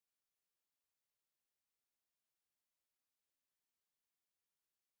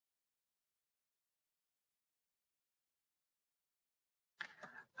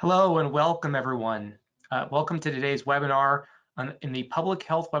Hello and welcome everyone. Welcome to today's webinar in the Public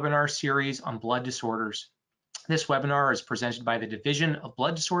Health Webinar Series on blood disorders. This webinar is presented by the Division of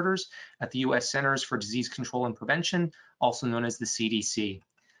Blood Disorders at the U.S. Centers for Disease Control and Prevention, also known as the CDC.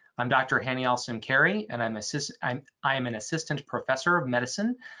 I'm Dr. Al-Samkari, and I am an assistant professor of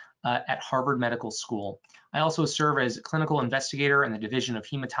medicine at Harvard Medical School. I also serve as clinical investigator in the Division of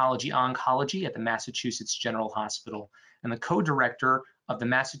Hematology Oncology at the Massachusetts General Hospital and the co-director of the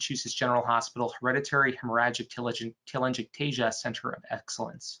Massachusetts General Hospital Hereditary Hemorrhagic Telangiectasia Center of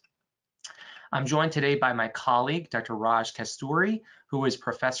Excellence. I'm joined today by my colleague, Dr. Raj Kasthuri, who is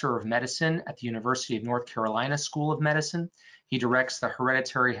professor of medicine at the University of North Carolina School of Medicine. He directs the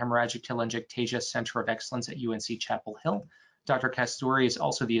Hereditary Hemorrhagic Telangiectasia Center of Excellence at UNC Chapel Hill. Dr. Kasthuri is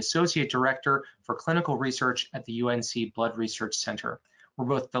also the associate director for clinical research at the UNC Blood Research Center. We're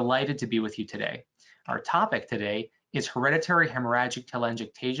both delighted to be with you today. Our topic today is Hereditary Hemorrhagic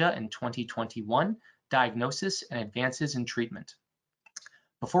Telangiectasia in 2021, Diagnosis and Advances in Treatment.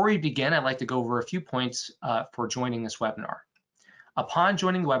 Before we begin, I'd like to go over a few points for joining this webinar. Upon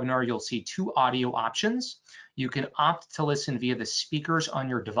joining the webinar, you'll see two audio options. You can opt to listen via the speakers on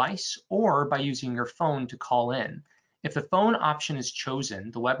your device or by using your phone to call in. If the phone option is chosen,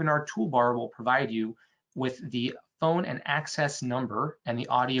 the webinar toolbar will provide you with the phone and access number and the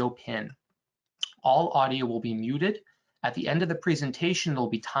audio pin. All audio will be muted. At the end of the presentation, there'll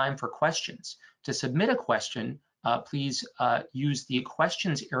be time for questions. To submit a question, please use the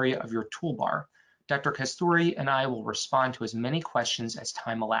questions area of your toolbar. Dr. Kasthuri and I will respond to as many questions as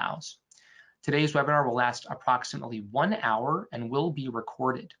time allows. Today's webinar will last approximately 1 hour and will be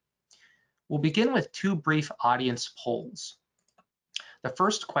recorded. We'll begin with two brief audience polls. The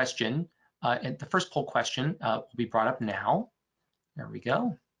first question, the first poll question will be brought up now. There we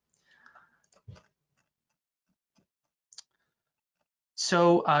go.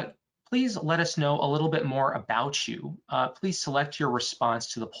 So please let us know a little bit more about you. Please select your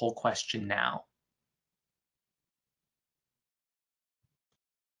response to the poll question now.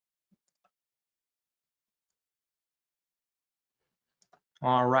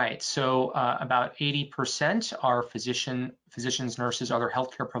 All right, so about 80% are physicians, nurses, other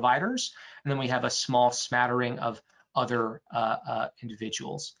healthcare providers, and then we have a small smattering of other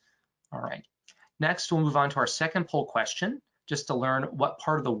individuals. All right, next we'll move on to our second poll question. Just to learn what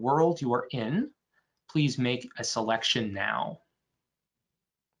part of the world you are in, please make a selection now.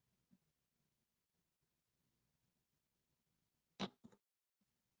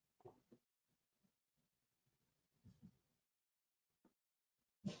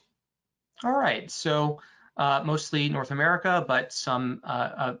 All right, so mostly North America, but some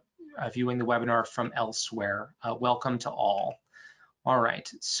viewing the webinar from elsewhere. Welcome to all. All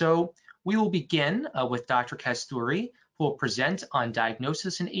right, so we will begin with Dr. Kasthuri, who will present on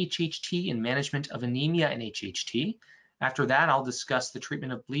diagnosis in HHT and management of anemia in HHT. After that, I'll discuss the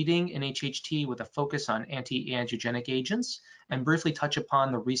treatment of bleeding in HHT with a focus on antiangiogenic agents and briefly touch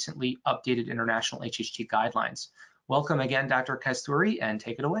upon the recently updated international HHT guidelines. Welcome again, Dr. Kasthuri, and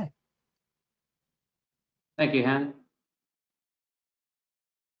take it away. Thank you, Han.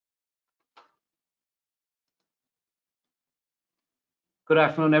 Good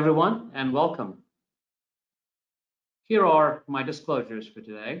afternoon, everyone, and welcome. Here are my disclosures for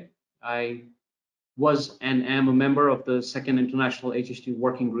today. I was and am a member of the Second International HHT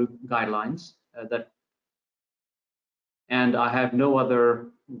Working Group guidelines, and I have no other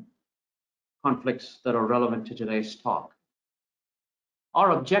conflicts that are relevant to today's talk.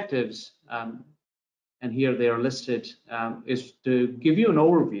 Our objectives, and here they are listed, is to give you an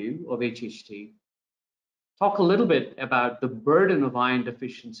overview of HHT, talk a little bit about the burden of iron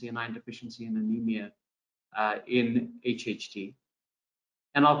deficiency and anemia in HHT.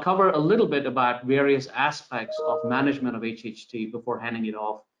 And I'll cover a little bit about various aspects of management of HHT before handing it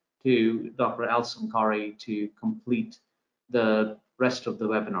off to Dr. Al-Samkari to complete the rest of the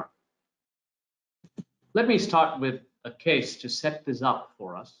webinar. Let me start with a case to set this up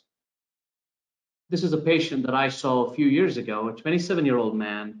for us. This is a patient that I saw a few years ago, a 27-year-old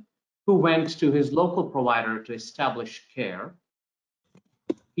man who went to his local provider to establish care.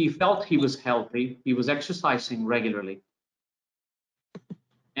 He felt he was healthy, he was exercising regularly,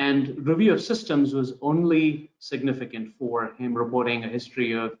 and review of systems was only significant for him reporting a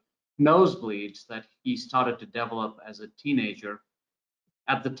history of nosebleeds that he started to develop as a teenager.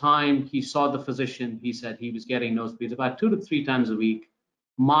 At the time he saw the physician, he said he was getting nosebleeds about 2 to 3 times a week,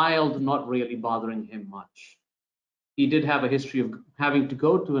 mild, not really bothering him much. He did have a history of having to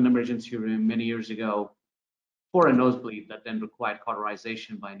go to an emergency room many years ago for a nosebleed that then required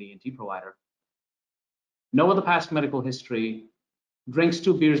cauterization by an ENT provider. No other past medical history, drinks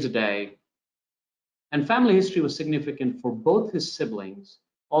 2 beers a day, and family history was significant for both his siblings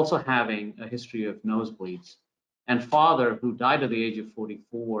also having a history of nosebleeds, and father, who died at the age of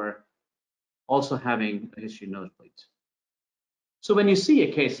 44, also having a history of nosebleeds. So when you see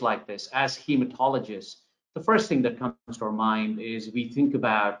a case like this, as hematologists, the first thing that comes to our mind is we think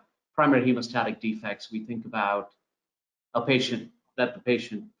about primary hemostatic defects. We think about a patient that the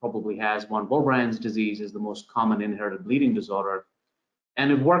patient probably has von Willebrand's disease is the most common inherited bleeding disorder.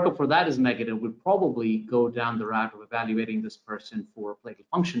 And if workup for that is negative, we'd probably go down the route of evaluating this person for a platelet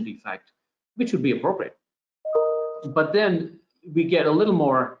function defect, which would be appropriate. But then we get a little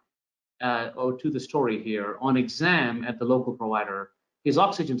more to the story here. On exam at the local provider, his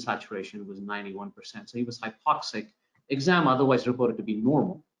oxygen saturation was 91%, so he was hypoxic. Exam otherwise reported to be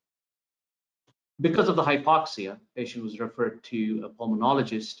normal. Because of the hypoxia, patient was referred to a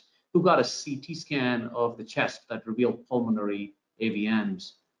pulmonologist who got a CT scan of the chest that revealed pulmonary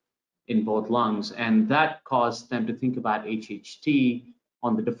AVMs in both lungs, and that caused them to think about HHT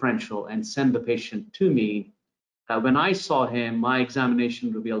on the differential and send the patient to me. When I saw him, my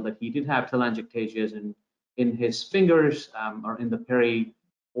examination revealed that he did have telangiectasias in his fingers or in the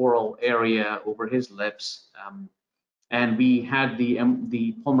perioral area over his lips. And we had the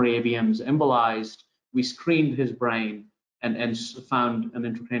pulmonary AVMs embolized. We screened his brain and found an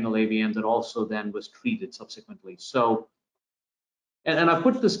intracranial AVM that also then was treated subsequently. So, and I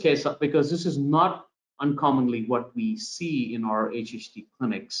put this case up because this is not uncommonly what we see in our HHT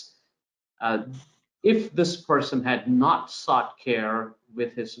clinics. If this person had not sought care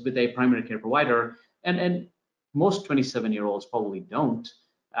with a primary care provider, and most 27-year-olds probably don't,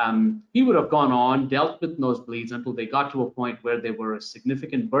 he would have gone on, dealt with nosebleeds until they got to a point where they were a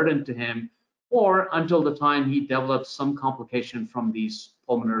significant burden to him, or until the time he developed some complication from these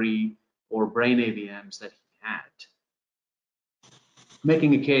pulmonary or brain AVMs that he had.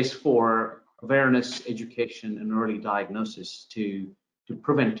 Making a case for awareness, education, and early diagnosis to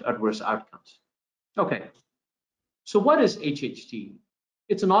prevent adverse outcomes. Okay, so what is HHT?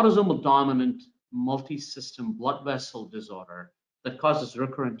 It's an autosomal dominant multi-system blood vessel disorder that causes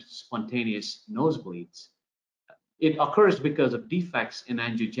recurrent spontaneous nosebleeds. It occurs because of defects in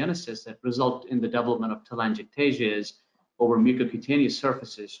angiogenesis that result in the development of telangiectasias over mucocutaneous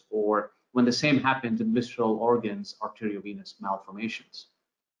surfaces, or when the same happens in visceral organs, arteriovenous malformations.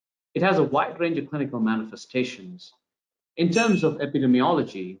 It has a wide range of clinical manifestations. In terms of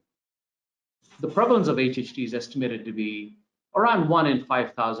epidemiology, the prevalence of HHT is estimated to be around 1 in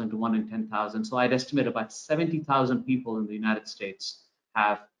 5,000 to 1 in 10,000. So I'd estimate about 70,000 people in the United States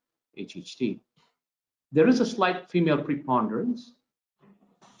have HHT. There is a slight female preponderance.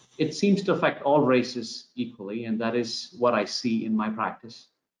 It seems to affect all races equally, and that is what I see in my practice,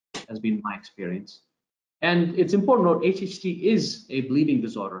 has been my experience. And it's important to note, HHT is a bleeding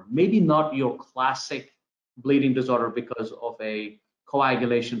disorder, maybe not your classic bleeding disorder because of a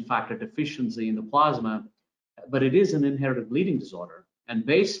coagulation factor deficiency in the plasma, but it is an inherited bleeding disorder. And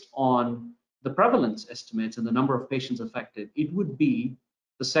based on the prevalence estimates and the number of patients affected, it would be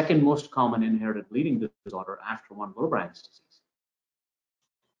the second most common inherited bleeding disorder after von Willebrand's disease.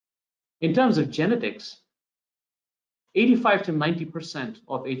 In terms of genetics, 85 to 90%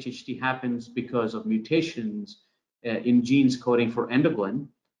 of HHT happens because of mutations in genes coding for endoglin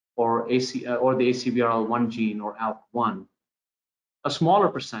or the ACVRL1 gene or ALK1. A smaller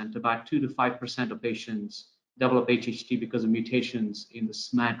percent, about 2 to 5% of patients develop HHT because of mutations in the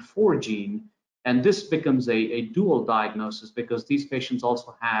SMAD4 gene, and this becomes a dual diagnosis because these patients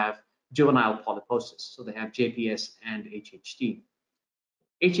also have juvenile polyposis, so they have JPS and HHT.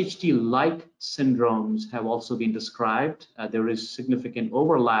 HHT-like syndromes have also been described. There is significant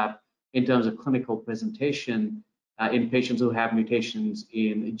overlap in terms of clinical presentation in patients who have mutations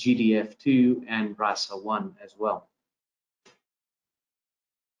in GDF2 and RASA1 as well.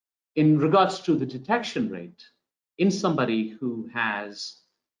 In regards to the detection rate, in somebody who has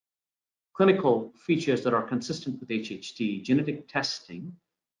clinical features that are consistent with HHT, genetic testing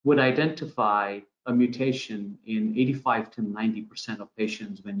would identify a mutation in 85 to 90% of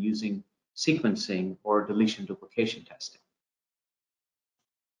patients when using sequencing or deletion duplication testing.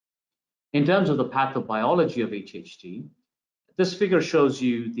 In terms of the pathobiology of HHT, this figure shows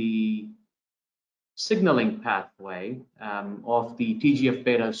you the signaling pathway of the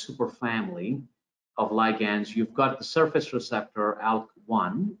TGF-beta superfamily of ligands. You've got the surface receptor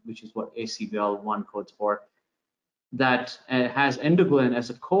ALK1, which is what ACVL1 codes for, that has endoglin as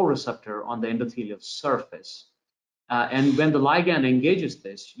a co-receptor on the endothelial surface. And when the ligand engages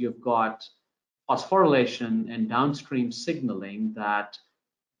this, you've got phosphorylation and downstream signaling that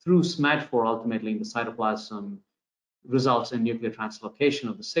through SMAD4 ultimately in the cytoplasm results in nuclear translocation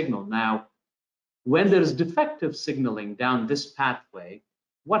of the signal. Now, when there is defective signaling down this pathway,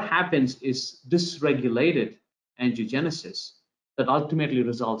 what happens is dysregulated angiogenesis that ultimately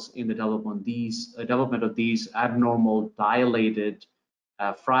results in the development of these abnormal, dilated,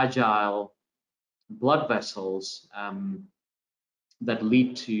 fragile blood vessels that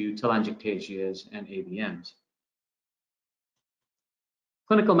lead to telangiectasias and AVMs.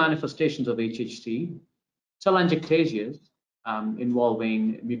 Clinical manifestations of HHT: telangiectasias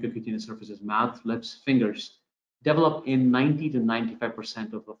involving mucocutaneous surfaces, mouth, lips, fingers, develop in 90 to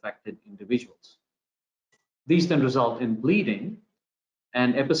 95% of affected individuals. These then result in bleeding,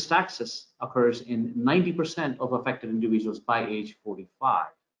 and epistaxis occurs in 90% of affected individuals by age 45.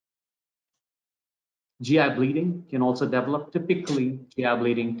 GI bleeding can also develop. Typically, GI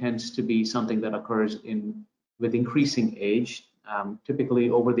bleeding tends to be something that occurs with increasing age, typically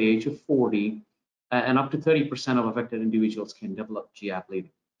over the age of 40, and up to 30% of affected individuals can develop GI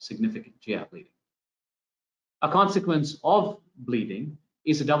bleeding, significant GI bleeding. A consequence of bleeding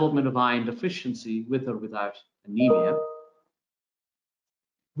is the development of iron deficiency with or without anemia.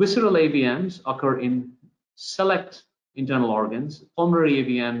 Visceral AVMs occur in select internal organs. Pulmonary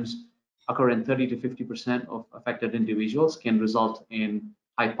AVMs occur in 30 to 50% of affected individuals, can result in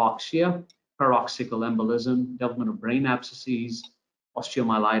hypoxia, paroxysmal embolism, development of brain abscesses,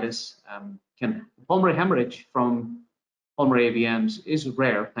 osteomyelitis. Pulmonary hemorrhage from pulmonary AVMs is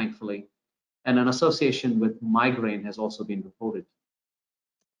rare, thankfully, and an association with migraine has also been reported.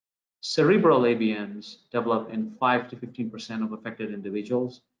 Cerebral AVMs develop in 5 to 15% of affected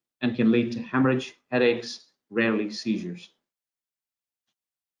individuals and can lead to hemorrhage, headaches, rarely seizures.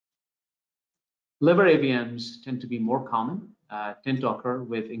 Liver AVMs tend to be more common, tend to occur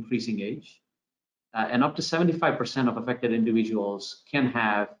with increasing age, and up to 75% of affected individuals can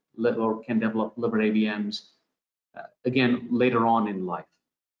develop liver AVMs, again, later on in life.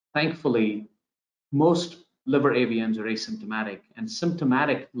 Thankfully, most liver AVMs are asymptomatic, and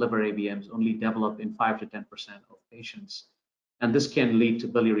symptomatic liver AVMs only develop in 5 to 10% of patients. And this can lead to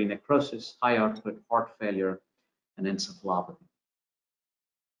biliary necrosis, high output heart failure, and encephalopathy.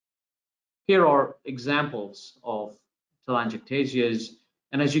 Here are examples of telangiectasias.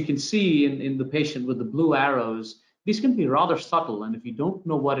 And as you can see in the patient with the blue arrows, these can be rather subtle. And if you don't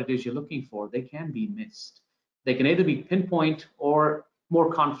know what it is you're looking for, they can be missed. They can either be pinpoint or more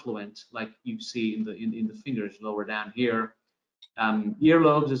confluent, like you see in the fingers lower down here.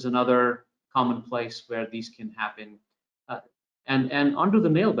 Earlobes is another common place where these can happen. And under the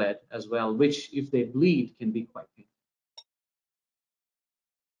nail bed as well, which if they bleed can be quite painful.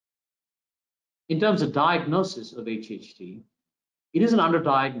 In terms of diagnosis of HHT, it is an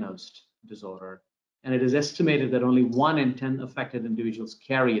underdiagnosed disorder, and it is estimated that only 1 in 10 affected individuals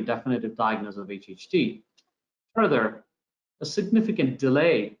carry a definitive diagnosis of HHT. Further, a significant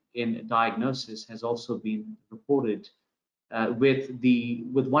delay in diagnosis has also been reported with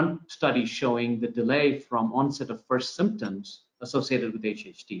one study showing the delay from onset of first symptoms associated with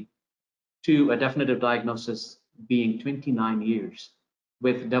HHT to a definitive diagnosis being 29 years,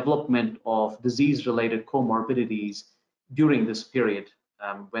 with development of disease-related comorbidities during this period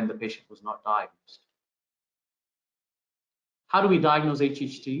when the patient was not diagnosed. How do we diagnose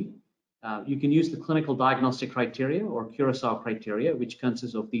HHT? You can use the clinical diagnostic criteria or Curacao criteria, which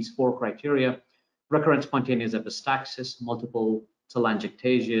consists of these 4 criteria: recurrent spontaneous epistaxis, multiple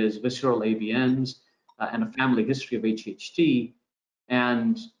telangiectasias, visceral AVMs, and a family history of HHT.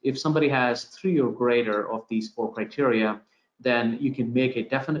 And if somebody has 3 or greater of these 4 criteria, then you can make a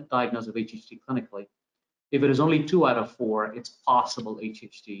definite diagnosis of HHT clinically. If it is only 2 out of 4, it's possible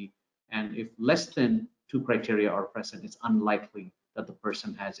HHT. And if less than 2 criteria are present, it's unlikely that the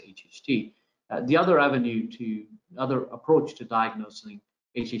person has HHT. The other approach to diagnosing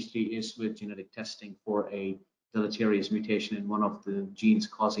HHT is with genetic testing for a deleterious mutation in one of the genes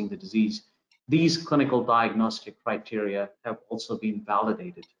causing the disease. These clinical diagnostic criteria have also been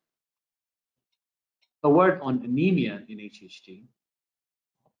validated. A word on anemia in HHT.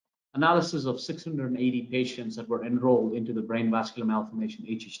 Analysis of 680 patients that were enrolled into the brain vascular malformation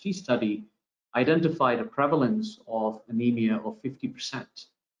HHT study identified a prevalence of anemia of 50%. A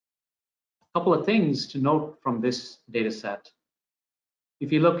couple of things to note from this data set.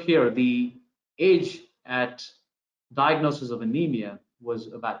 If you look here, the age at diagnosis of anemia was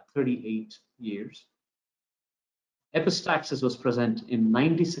about 38 years. Epistaxis was present in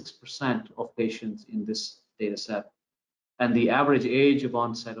 96% of patients in this data set, and the average age of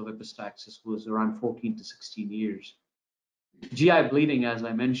onset of epistaxis was around 14 to 16 years. GI bleeding, as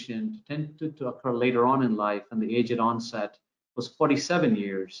I mentioned, tended to occur later on in life, and the age at onset was 47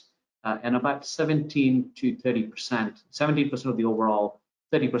 years. and about 17 to 30%, 17% of the overall,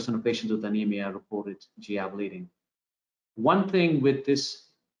 30% of patients with anemia reported GI bleeding. One thing with this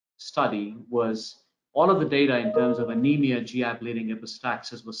study was all of the data in terms of anemia, GI bleeding,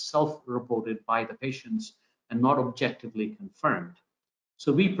 epistaxis was self-reported by the patients and not objectively confirmed.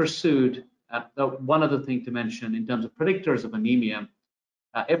 So we pursued one other thing to mention in terms of predictors of anemia,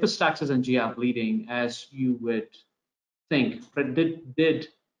 epistaxis and GI bleeding, as you would think, did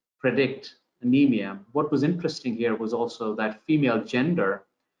predict anemia. What was interesting here was also that female gender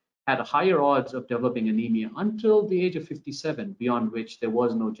had higher odds of developing anemia until the age of 57, beyond which there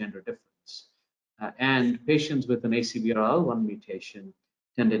was no gender difference. And patients with an ACVRL1 mutation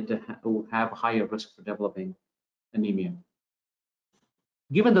tended to have a higher risk for developing anemia.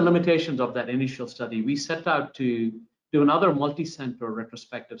 Given the limitations of that initial study, we set out to do another multi-center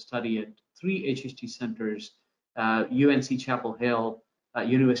retrospective study at 3 HHT centers, UNC Chapel Hill,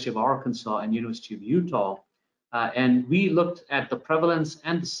 University of Arkansas, and University of Utah. And we looked at the prevalence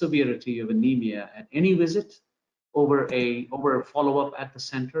and the severity of anemia at any visit over a follow-up at the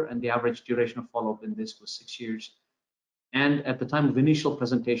center, and the average duration of follow-up in this was 6 years. And at the time of initial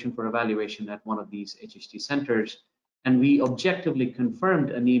presentation for evaluation at one of these HHT centers, and we objectively confirmed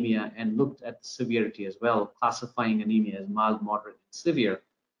anemia and looked at the severity as well, classifying anemia as mild, moderate, and severe.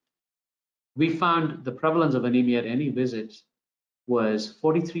 We found the prevalence of anemia at any visit was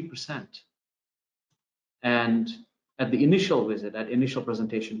 43%. And at the initial visit, at initial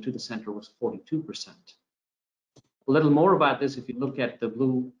presentation to the center, was 42%. A little more about this, if you look at the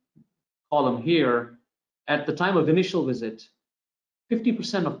blue column here, at the time of initial visit,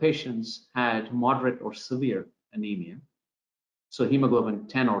 50% of patients had moderate or severe anemia, so hemoglobin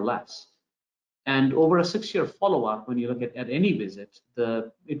 10 or less. And over a 6-year follow-up, when you look at any visit,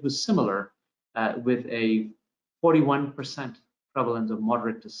 it was similar with a 41% prevalence of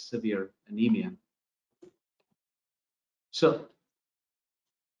moderate to severe anemia. So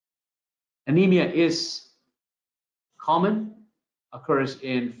anemia is common, occurs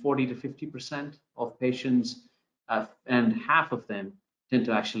in 40 to 50% of patients, and half of them tend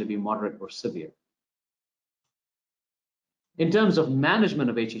to actually be moderate or severe. In terms of management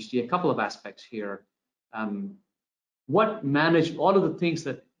of HHT, a couple of aspects here. All of the things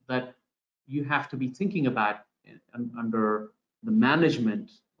that you have to be thinking about under the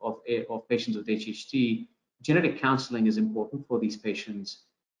management of patients with HHT, genetic counseling is important for these patients.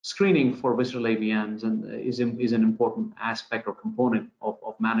 Screening for visceral AVMs is an important aspect or component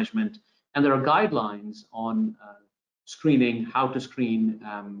of management. And there are guidelines on screening, how to screen,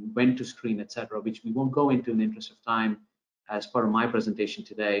 when to screen, etc., which we won't go into in the interest of time as part of my presentation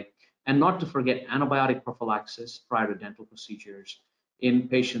today. And not to forget antibiotic prophylaxis prior to dental procedures in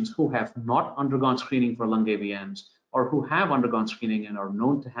patients who have not undergone screening for lung AVMs or who have undergone screening and are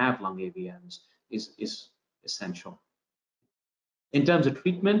known to have lung AVMs is essential. In terms of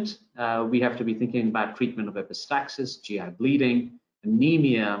treatment, we have to be thinking about treatment of epistaxis, GI bleeding,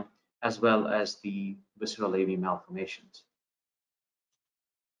 anemia, as well as the visceral AV malformations.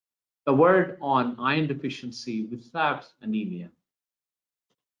 A word on iron deficiency without anemia.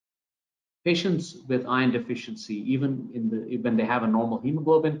 Patients with iron deficiency, even when they have a normal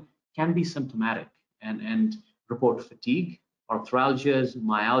hemoglobin, can be symptomatic and report fatigue, arthralgias,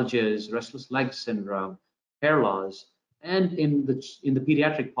 myalgias, restless leg syndrome, hair loss, and in the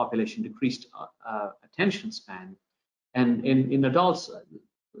pediatric population, decreased attention span. And in adults,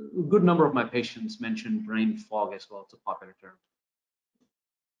 a good number of my patients mentioned brain fog as well. It's a popular term.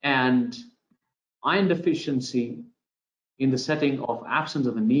 And iron deficiency in the setting of absence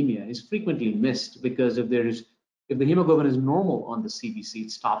of anemia is frequently missed because if the hemoglobin is normal on the CBC,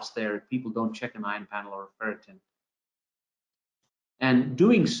 it stops there. People don't check an iron panel or a ferritin. And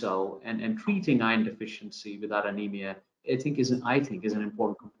doing so and treating iron deficiency without anemia, I think is an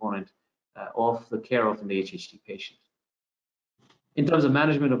important component of the care of an HHT patient. In terms of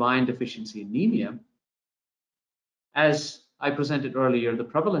management of iron deficiency anemia, as I presented earlier, the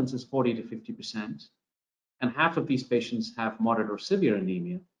prevalence is 40 to 50%, and half of these patients have moderate or severe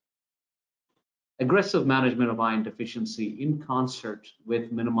anemia. Aggressive management of iron deficiency in concert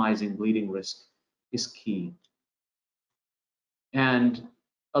with minimizing bleeding risk is key. And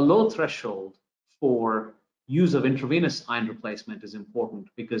a low threshold for use of intravenous iron replacement is important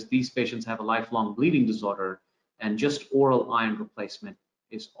because these patients have a lifelong bleeding disorder and just oral iron replacement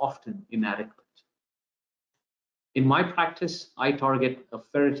is often inadequate. In my practice, I target a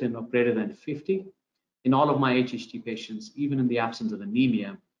ferritin of greater than 50 in all of my HHT patients, even in the absence of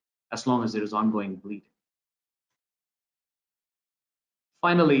anemia, as long as there is ongoing bleeding.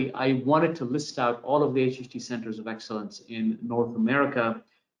 Finally, I wanted to list out all of the HHT centers of excellence in North America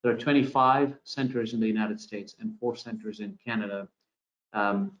There are 25 centers in the United States and 4 centers in Canada.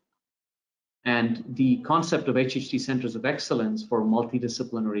 And the concept of HHT Centers of Excellence for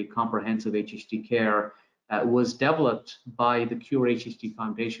multidisciplinary comprehensive HHT care was developed by the Cure HHT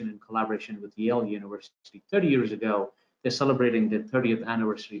Foundation in collaboration with Yale University 30 years ago. They're celebrating their 30th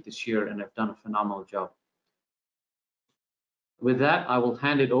anniversary this year and have done a phenomenal job. With that, I will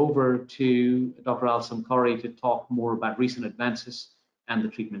hand it over to Dr. Al-Samkari to talk more about recent advances and the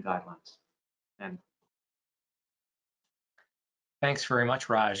treatment guidelines. And thanks very much,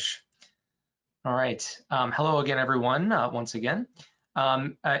 Raj. All right. Hello again, everyone, once again.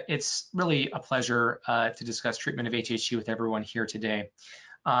 It's really a pleasure to discuss treatment of HHT with everyone here today.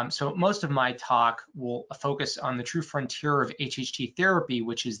 So most of my talk will focus on the true frontier of HHT therapy,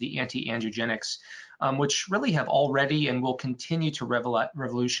 which is the antiangiogenics, which really have already and will continue to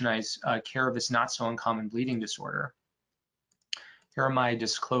revolutionize care of this not so uncommon bleeding disorder. Here are my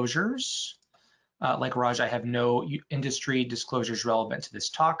disclosures. Like Raj, I have no industry disclosures relevant to this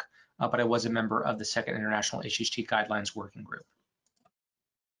talk, but I was a member of the Second International HHT Guidelines Working Group.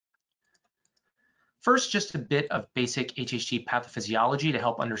 First, just a bit of basic HHT pathophysiology to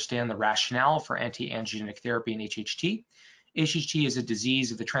help understand the rationale for antiangiogenic therapy in HHT. HHT is a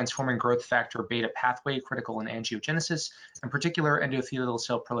disease of the transforming growth factor beta pathway critical in angiogenesis, in particular endothelial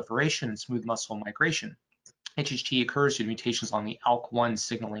cell proliferation and smooth muscle migration. HHT occurs due to mutations along the ALK1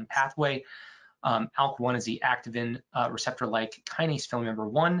 signaling pathway. ALK1 is the activin receptor-like kinase family member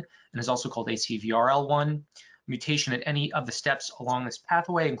 1 and is also called ACVRL1. Mutation at any of the steps along this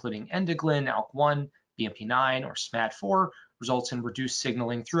pathway, including endoglin, ALK1, BMP9, or SMAD4, results in reduced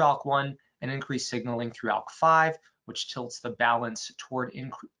signaling through ALK1 and increased signaling through ALK5, which tilts the balance toward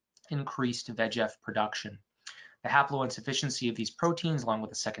increased VEGF production. The haploinsufficiency of these proteins, along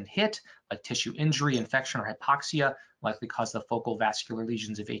with a second hit, like tissue injury, infection, or hypoxia, likely cause the focal vascular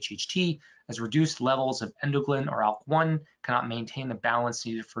lesions of HHT, as reduced levels of endoglin or ALK1 cannot maintain the balance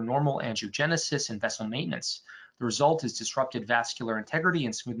needed for normal angiogenesis and vessel maintenance. The result is disrupted vascular integrity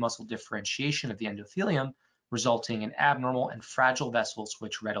and smooth muscle differentiation of the endothelium, resulting in abnormal and fragile vessels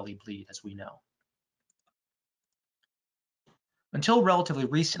which readily bleed, as we know. Until relatively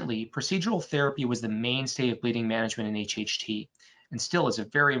recently, procedural therapy was the mainstay of bleeding management in HHT, and still is a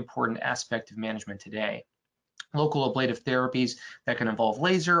very important aspect of management today. Local ablative therapies that can involve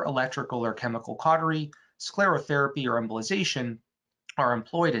laser, electrical, or chemical cautery, sclerotherapy, or embolization are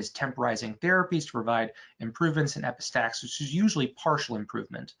employed as temporizing therapies to provide improvements in epistaxis, which is usually partial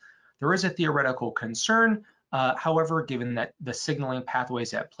improvement. There is a theoretical concern, however, given that the signaling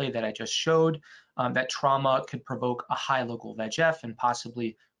pathways at play that I just showed, that trauma could provoke a high local VEGF and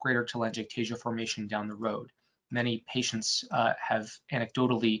possibly greater telangiectasia formation down the road. Many patients have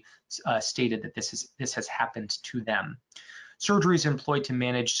anecdotally stated that this has happened to them. Surgeries employed to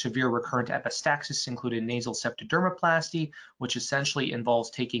manage severe recurrent epistaxis included nasal septodermoplasty, which essentially involves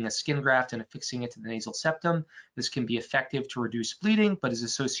taking a skin graft and affixing it to the nasal septum. This can be effective to reduce bleeding, but is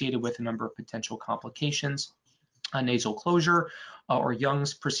associated with a number of potential complications. A nasal closure or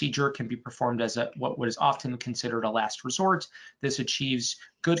Young's procedure can be performed as what is often considered a last resort. This achieves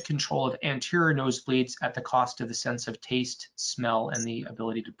good control of anterior nosebleeds at the cost of the sense of taste, smell, and the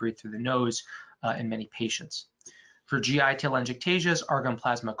ability to breathe through the nose in many patients. For GI telangiectasias, argon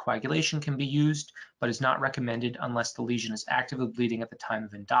plasma coagulation can be used, but is not recommended unless the lesion is actively bleeding at the time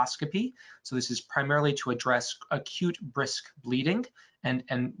of endoscopy. So this is primarily to address acute brisk bleeding.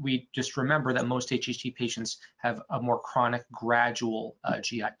 And we just remember that most HHT patients have a more chronic, gradual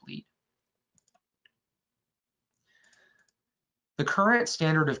GI bleed. The current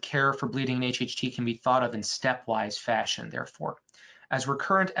standard of care for bleeding in HHT can be thought of in stepwise fashion, therefore. As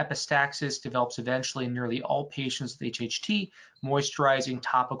recurrent epistaxis develops eventually in nearly all patients with HHT, moisturizing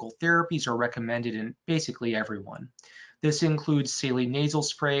topical therapies are recommended in basically everyone. This includes saline nasal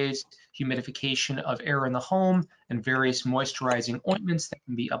sprays, humidification of air in the home, and various moisturizing ointments that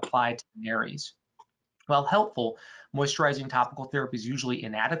can be applied to the nares. While helpful, moisturizing topical therapy is usually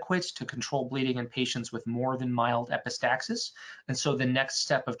inadequate to control bleeding in patients with more than mild epistaxis, and so the next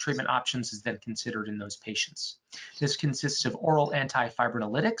step of treatment options is then considered in those patients. This consists of oral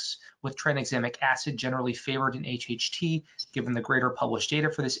antifibrinolytics, with tranexamic acid generally favored in HHT, given the greater published data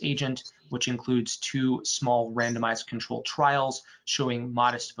for this agent, which includes 2 small randomized controlled trials showing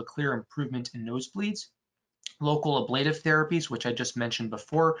modest but clear improvement in nosebleeds. Local ablative therapies, which I just mentioned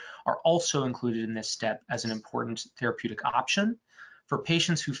before, are also included in this step as an important therapeutic option. For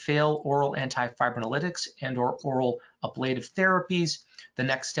patients who fail oral antifibrinolytics and/or oral ablative therapies, the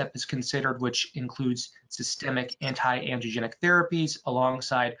next step is considered, which includes systemic antiangiogenic therapies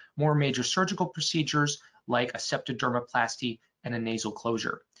alongside more major surgical procedures like a septodermoplasty and a nasal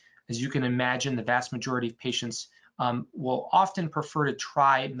closure. As you can imagine, the vast majority of patients will often prefer to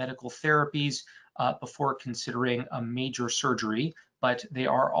try medical therapies before considering a major surgery, but they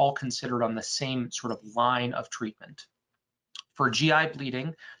are all considered on the same sort of line of treatment. For GI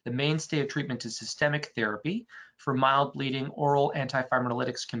bleeding, the mainstay of treatment is systemic therapy. For mild bleeding, oral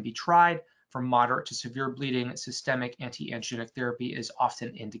antifibrinolytics can be tried. For moderate to severe bleeding, systemic antiangiogenic therapy is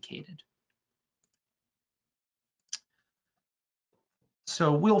often indicated.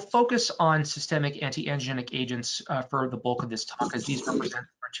 So we'll focus on systemic antiangiogenic agents for the bulk of this talk, as these represent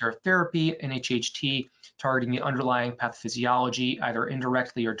the frontier of therapy in HHT, targeting the underlying pathophysiology either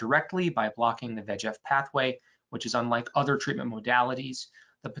indirectly or directly by blocking the VEGF pathway, which is unlike other treatment modalities.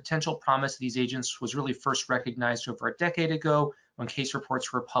 The potential promise of these agents was really first recognized over a decade ago when case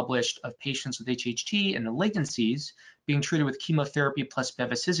reports were published of patients with HHT and malignancies being treated with chemotherapy plus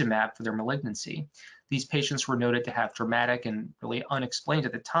bevacizumab for their malignancy. These patients were noted to have dramatic and really unexplained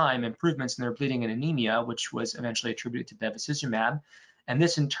at the time improvements in their bleeding and anemia, which was eventually attributed to bevacizumab. And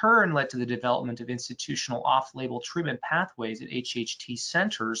this in turn led to the development of institutional off-label treatment pathways at HHT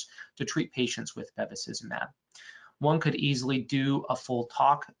centers to treat patients with bevacizumab. One could easily do a full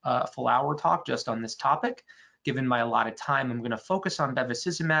hour talk just on this topic. Given my allotted time, I'm going to focus on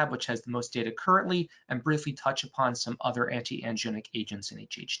bevacizumab, which has the most data currently, and briefly touch upon some other antiangiogenic agents in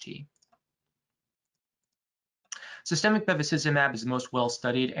HHT. Systemic bevacizumab is the most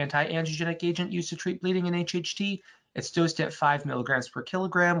well-studied antiangiogenic agent used to treat bleeding in HHT. It's dosed at 5 milligrams per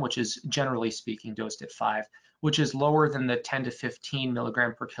kilogram, which is generally speaking dosed at 5, which is lower than the 10 to 15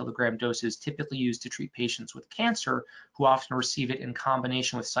 milligram per kilogram doses typically used to treat patients with cancer, who often receive it in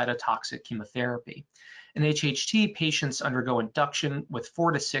combination with cytotoxic chemotherapy. In HHT, patients undergo induction with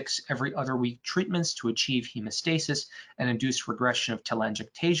 4 to 6 every other week treatments to achieve hemostasis and induce regression of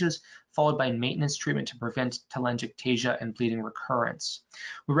telangiectasias, followed by maintenance treatment to prevent telangiectasia and bleeding recurrence.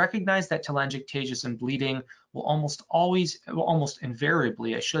 We recognize that telangiectasias and bleeding will almost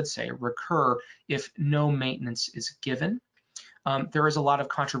invariably, I should say, recur if no maintenance is given. There is a lot of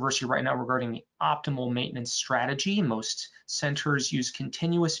controversy right now regarding the optimal maintenance strategy. Most centers use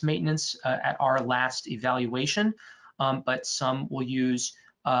continuous maintenance at our last evaluation, but some will use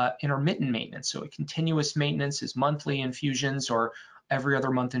intermittent maintenance. So a continuous maintenance is monthly infusions or every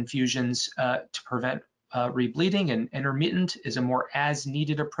other month infusions to prevent rebleeding, and intermittent is a more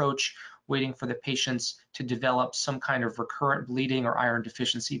as-needed approach, waiting for the patients to develop some kind of recurrent bleeding or iron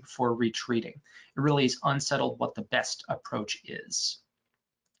deficiency before retreating. It really is unsettled what the best approach is.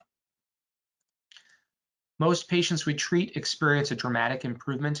 Most patients we treat experience a dramatic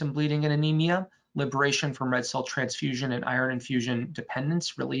improvement in bleeding and anemia. Liberation from red cell transfusion and iron infusion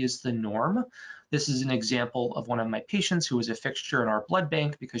dependence really is the norm. This is an example of one of my patients who was a fixture in our blood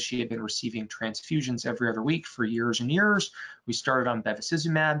bank because she had been receiving transfusions every other week for years and years. We started on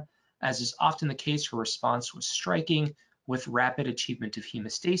bevacizumab. As is often the case, her response was striking, with rapid achievement of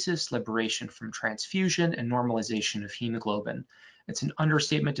hemostasis, liberation from transfusion, and normalization of hemoglobin. It's an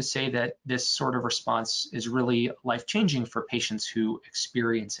understatement to say that this sort of response is really life-changing for patients who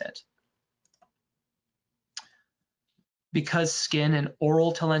experience it. Because skin and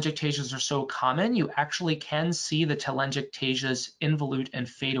oral telangiectasias are so common, you actually can see the telangiectasias involute and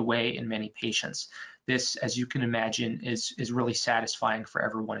fade away in many patients. This, as you can imagine, is really satisfying for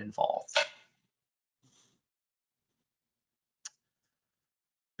everyone involved.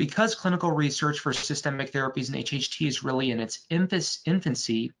 Because clinical research for systemic therapies in HHT is really in its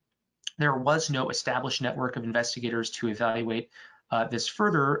infancy, there was no established network of investigators to evaluate this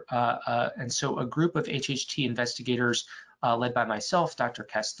further. And so a group of HHT investigators led by myself, Dr.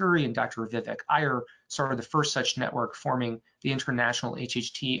 Kasthuri and Dr. Vivek Iyer, started the first such network, forming the International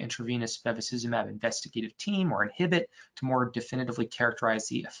HHT Intravenous Bevacizumab Investigative Team, or INHIBIT, to more definitively characterize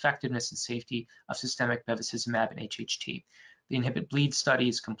the effectiveness and safety of systemic bevacizumab in HHT. The INHIBIT bleed study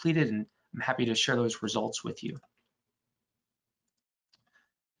is completed, and I'm happy to share those results with you.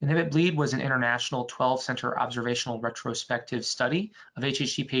 INHIBIT bleed was an international 12-center observational retrospective study of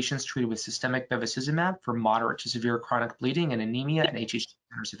HHT patients treated with systemic bevacizumab for moderate to severe chronic bleeding and anemia at HHT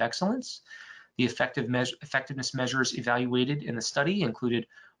centers of excellence. The effectiveness measures evaluated in the study included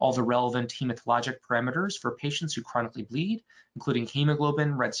all the relevant hematologic parameters for patients who chronically bleed, including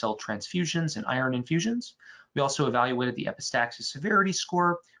hemoglobin, red cell transfusions, and iron infusions. We also evaluated the epistaxis severity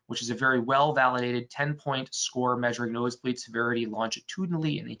score, which is a very well-validated 10-point score measuring nosebleed severity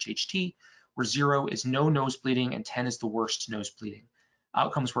longitudinally in HHT, where 0 is no nosebleeding and 10 is the worst nosebleeding.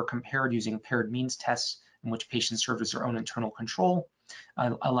 Outcomes were compared using paired means tests in which patients served as their own internal control,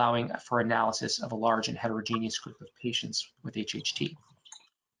 allowing for analysis of a large and heterogeneous group of patients with HHT.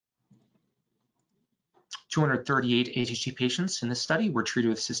 238 HHT patients in this study were treated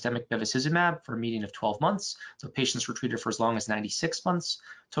with systemic bevacizumab for a median of 12 months. So patients were treated for as long as 96 months.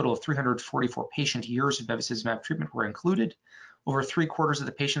 A total of 344 patient years of bevacizumab treatment were included. Over 3/4 of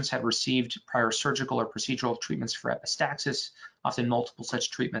the patients had received prior surgical or procedural treatments for epistaxis, often multiple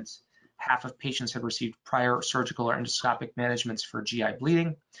such treatments. Half of patients had received prior surgical or endoscopic managements for GI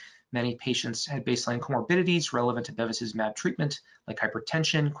bleeding. Many patients had baseline comorbidities relevant to bevacizumab treatment, like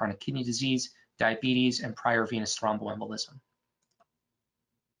hypertension, chronic kidney disease, diabetes, and prior venous thromboembolism.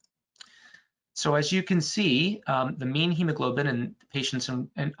 So as you can see, the mean hemoglobin in patients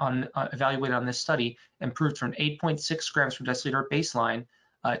evaluated on this study improved from 8.6 grams per deciliter at baseline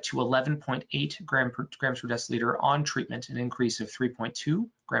to 11.8 grams per deciliter on treatment, an increase of 3.2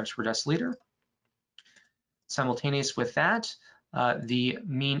 grams per deciliter. Simultaneous with that, the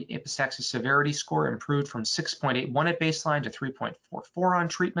mean epistaxis severity score improved from 6.81 at baseline to 3.44 on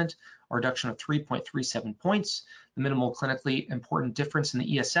treatment, a reduction of 3.37 points. The minimal clinically important difference in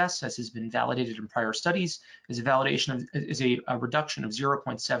the ESS, as has been validated in prior studies, is a reduction of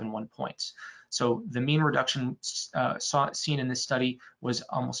 0.71 points. So the mean reduction seen in this study was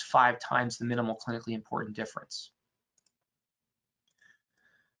almost 5 times the minimal clinically important difference.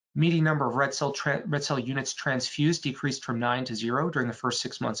 Median number of red cell units transfused decreased from 9 to 0 during the first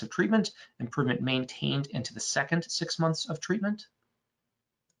 6 months of treatment. Improvement maintained into the second 6 months of treatment.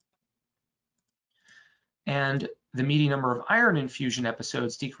 And the median number of iron infusion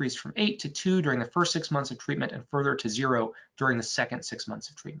episodes decreased from 8 to 2 during the first 6 months of treatment and further to 0 during the second 6 months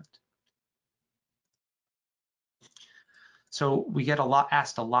of treatment. So we get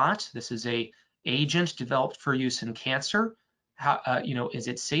asked a lot. This is an agent developed for use in cancer. How, is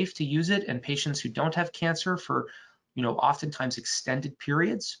it safe to use it in patients who don't have cancer for, oftentimes extended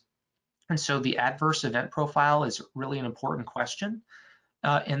periods? And so the adverse event profile is really an important question.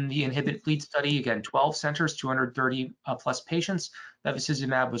 In the Inhibit Bleed study, again, 12 centers, 230 plus patients,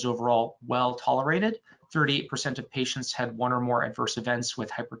 bevacizumab was overall well tolerated. 38% of patients had one or more adverse events, with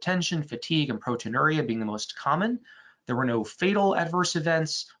hypertension, fatigue, and proteinuria being the most common. There were no fatal adverse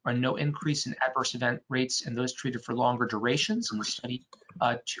events or no increase in adverse event rates in those treated for longer durations in the study.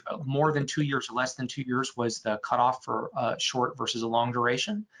 More than 2 years or less than 2 years was the cutoff for short versus a long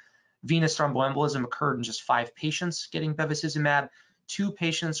duration. Venous thromboembolism occurred in just 5 patients getting bevacizumab. 2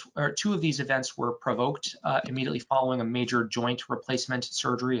 of these events were provoked immediately following a major joint replacement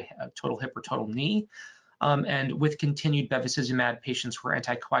surgery, a total hip or total knee. And with continued bevacizumab, patients were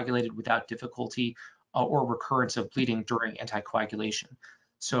anticoagulated without difficulty or recurrence of bleeding during anticoagulation.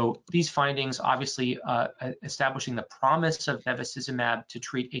 So these findings obviously establishing the promise of bevacizumab to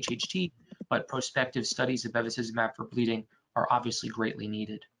treat HHT, but prospective studies of bevacizumab for bleeding are obviously greatly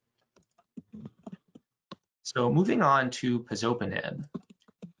needed. So moving on to pazopanib.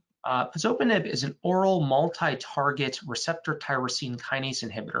 Pazopanib is an oral multi-target receptor tyrosine kinase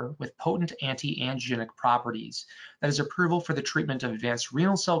inhibitor with potent antiangiogenic properties that is approval for the treatment of advanced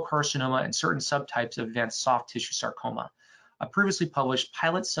renal cell carcinoma and certain subtypes of advanced soft tissue sarcoma. A previously published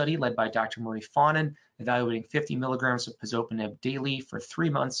pilot study led by Dr. Marie Faunen evaluating 50 milligrams of pazopanib daily for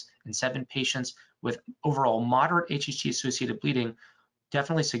 3 months in 7 patients with overall moderate HHT-associated bleeding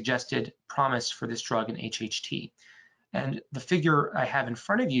definitely suggested promise for this drug in HHT. And the figure I have in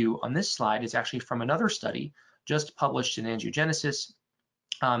front of you on this slide is actually from another study just published in Angiogenesis.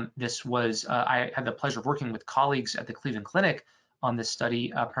 This was, I had the pleasure of working with colleagues at the Cleveland Clinic on this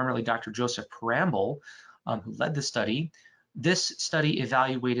study, primarily Dr. Joseph Paramble, who led the study. This study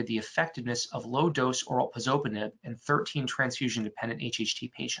evaluated the effectiveness of low-dose oral pazopanib in 13 transfusion-dependent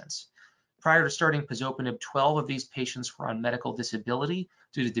HHT patients. Prior to starting pazopanib, 12 of these patients were on medical disability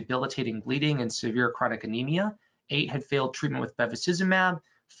due to debilitating bleeding and severe chronic anemia. 8 had failed treatment with bevacizumab.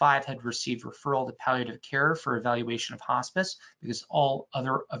 5 had received referral to palliative care for evaluation of hospice because all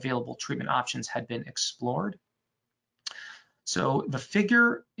other available treatment options had been explored. So the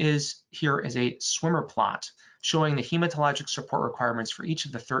figure here is a swimmer plot showing the hematologic support requirements for each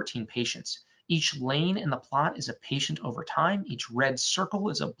of the 13 patients. Each lane in the plot is a patient over time. Each red circle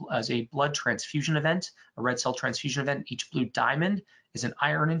is a blood transfusion event, a red cell transfusion event. Each blue diamond is an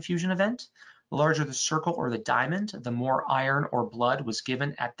iron infusion event. The larger the circle or the diamond, the more iron or blood was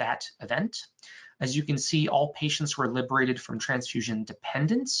given at that event. As you can see, all patients were liberated from transfusion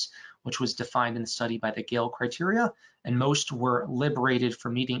dependence, which was defined in the study by the Gale criteria, and most were liberated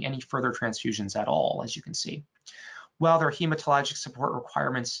from needing any further transfusions at all, as you can see. While their hematologic support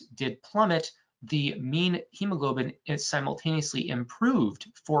requirements did plummet, the mean hemoglobin simultaneously improved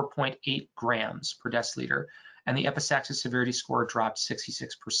 4.8 grams per deciliter, and the epistaxis severity score dropped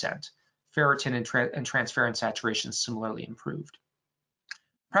 66%. Ferritin and transferrin saturation similarly improved.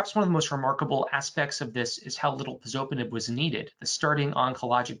 Perhaps one of the most remarkable aspects of this is how little pazopanib was needed. The starting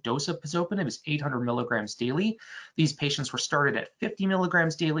oncologic dose of pazopanib is 800 milligrams daily. These patients were started at 50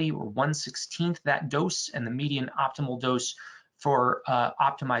 milligrams daily, or 1/16 that dose, and the median optimal dose for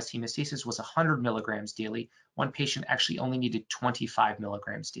optimized hemostasis was 100 milligrams daily. One patient actually only needed 25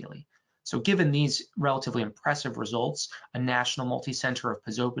 milligrams daily. So given these relatively impressive results, a national multi-center of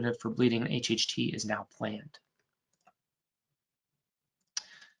pazopanib for bleeding and HHT is now planned.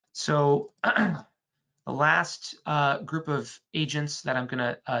 So the last group of agents that I'm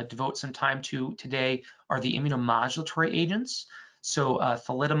going to devote some time to today are the immunomodulatory agents, so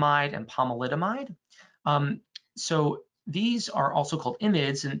thalidomide and pomalidomide. So these are also called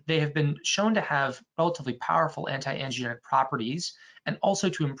IMiDs, and they have been shown to have relatively powerful antiangiogenic properties and also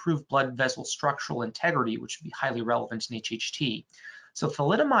to improve blood vessel structural integrity, which would be highly relevant in HHT. So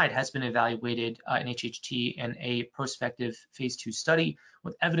thalidomide has been evaluated in HHT in a prospective phase 2 study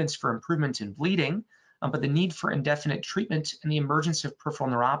with evidence for improvement in bleeding, but the need for indefinite treatment and the emergence of peripheral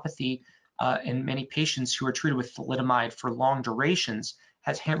neuropathy in many patients who are treated with thalidomide for long durations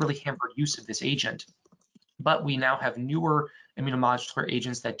has really hampered use of this agent. But we now have newer immunomodulatory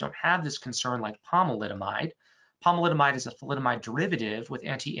agents that don't have this concern, like pomalidomide. Pomalidomide is a thalidomide derivative with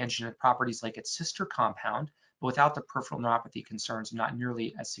antiangiogenic properties like its sister compound, but without the peripheral neuropathy concerns, not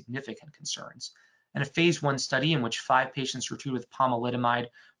nearly as significant concerns. In a phase 1 study in which 5 patients were treated with pomalidomide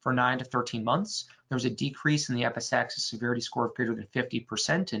for 9 to 13 months, there was a decrease in the epistaxis severity score of greater than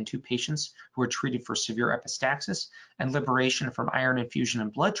 50% in 2 patients who were treated for severe epistaxis, and liberation from iron infusion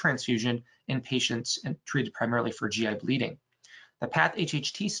and blood transfusion in patients treated primarily for GI bleeding. The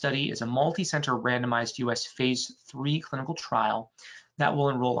PATH-HHT study is a multi-center randomized US phase 3 clinical trial that will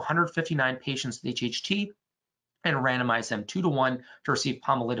enroll 159 patients with HHT and randomize them 2-to-1 to receive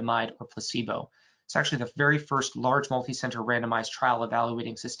pomalidomide or placebo. It's actually the very first large multi-center randomized trial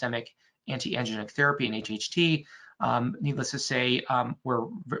evaluating systemic antiangiogenic therapy in HHT. Needless to say,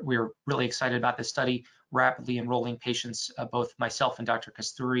 we're really excited about this study, rapidly enrolling patients. Both myself and Dr.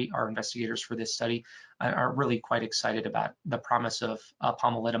 Kasthuri, our investigators for this study, are really quite excited about the promise of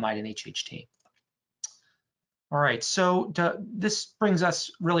pomalidomide in HHT. All right, so this brings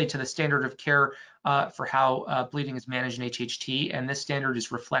us really to the standard of care for how bleeding is managed in HHT, and this standard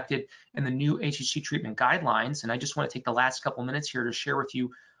is reflected in the new HHT treatment guidelines. And I just want to take the last couple minutes here to share with you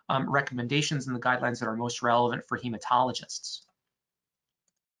recommendations in the guidelines that are most relevant for hematologists.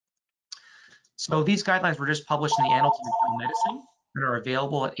 So these guidelines were just published in the Annals of Internal Medicine and are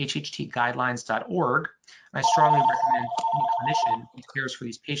available at hhtguidelines.org. I strongly recommend any clinician who cares for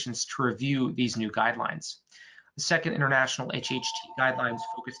these patients to review these new guidelines. The second international HHT guidelines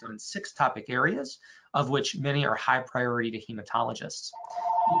focused on 6 topic areas, of which many are high priority to hematologists.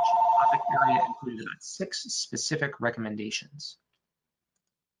 Each topic area included about 6 specific recommendations.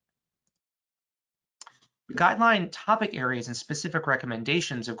 The guideline topic areas and specific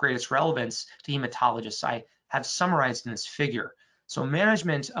recommendations of greatest relevance to hematologists I have summarized in this figure. So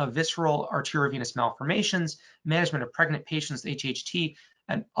management of visceral arteriovenous malformations, management of pregnant patients with HHT,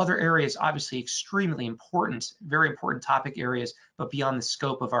 and other areas obviously extremely important, very important topic areas, but beyond the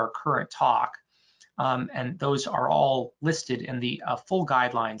scope of our current talk. And those are all listed in the full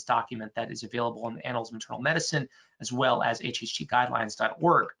guidelines document that is available in the Annals of Internal Medicine, as well as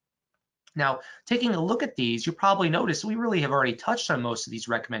hhtguidelines.org. Now, taking a look at these, you probably notice we really have already touched on most of these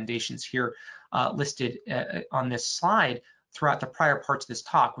recommendations here listed on this slide throughout the prior parts of this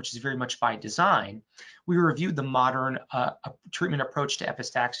talk, which is very much by design. We reviewed the modern treatment approach to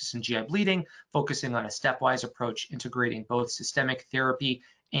epistaxis and GI bleeding, focusing on a stepwise approach integrating both systemic therapy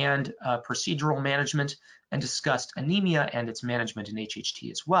and procedural management, and discussed anemia and its management in HHT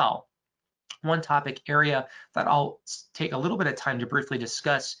as well. One topic area that I'll take a little bit of time to briefly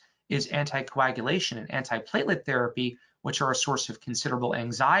discuss is anticoagulation and antiplatelet therapy, which are a source of considerable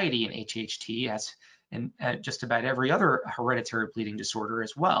anxiety in HHT, as in just about every other hereditary bleeding disorder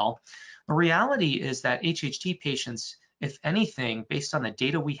as well. The reality is that HHT patients, if anything, based on the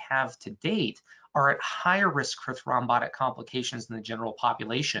data we have to date, are at higher risk for thrombotic complications than the general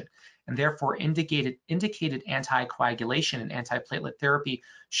population, and therefore indicated anticoagulation and antiplatelet therapy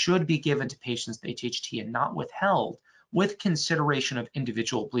should be given to patients with HHT and not withheld, with consideration of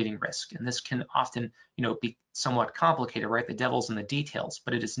individual bleeding risk. And this can often, be somewhat complicated, right? The devil's in the details,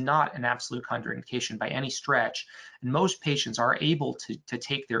 but it is not an absolute contraindication by any stretch. And most patients are able to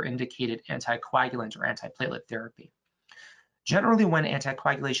take their indicated anticoagulant or antiplatelet therapy. Generally, when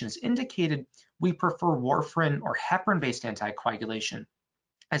anticoagulation is indicated, we prefer warfarin or heparin-based anticoagulation,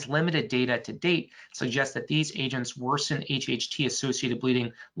 as limited data to date suggests that these agents worsen HHT-associated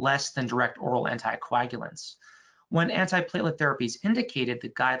bleeding less than direct oral anticoagulants. When antiplatelet therapy is indicated, the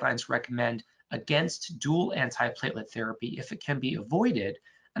guidelines recommend against dual antiplatelet therapy if it can be avoided,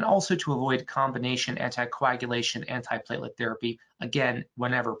 and also to avoid combination anticoagulation antiplatelet therapy, again,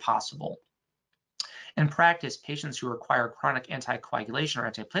 whenever possible. In practice, patients who require chronic anticoagulation or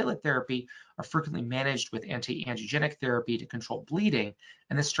antiplatelet therapy are frequently managed with antiangiogenic therapy to control bleeding,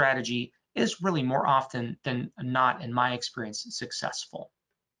 and this strategy is really more often than not, in my experience, successful.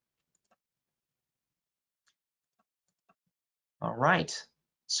 All right,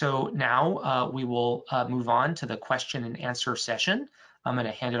 so now we will move on to the question and answer session. I'm going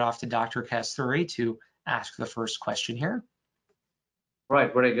to hand it off to Dr. Kasthuri to ask the first question here.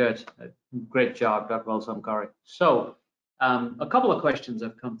 Right, very good. Great job, Dr. Al-Samkari. So a couple of questions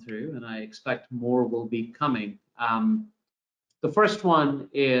have come through, and I expect more will be coming. The first one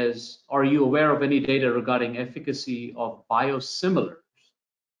is, are you aware of any data regarding efficacy of biosimilars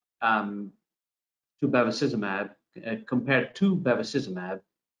to bevacizumab compared to bevacizumab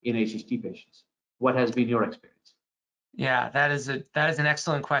in HHT patients? What has been your experience? Yeah, that is an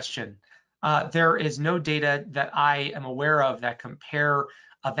excellent question. There is no data that I am aware of that compare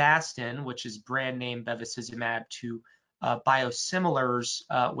Avastin, which is brand name bevacizumab, to biosimilars,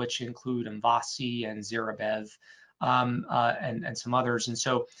 which include Mvasi and Zirabev, and some others. And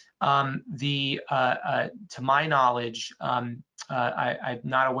so, to my knowledge, I'm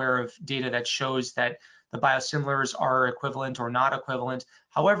not aware of data that shows that the biosimilars are equivalent or not equivalent.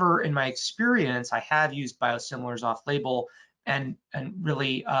 However, in my experience, I have used biosimilars off-label and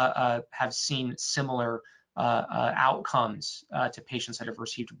really have seen similar outcomes to patients that have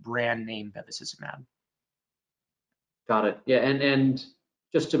received brand name bevacizumab. Got it. Yeah, and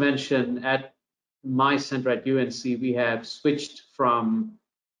just to mention, at my center at UNC, we have switched from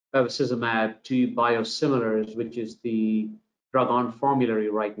bevacizumab to biosimilars, which is the drug on formulary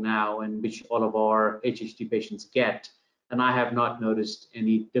right now, and which all of our HHT patients get. And I have not noticed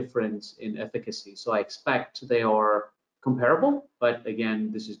any difference in efficacy. So I expect they are comparable, but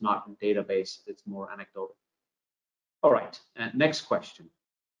again, this is not database, it's more anecdotal. All right, next question.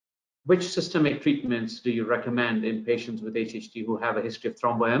 Which systemic treatments do you recommend in patients with HHT who have a history of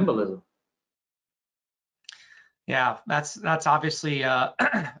thromboembolism? Yeah, that's obviously a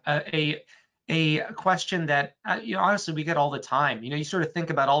question that honestly we get all the time. You sort of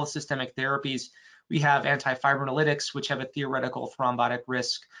think about all the systemic therapies. We have antifibrinolytics, which have a theoretical thrombotic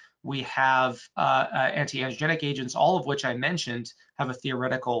risk. We have antiangiogenic agents, all of which I mentioned have a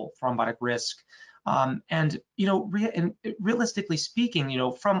theoretical thrombotic risk. Realistically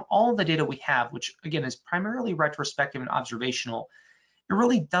speaking, from all the data we have, which again is primarily retrospective and observational, it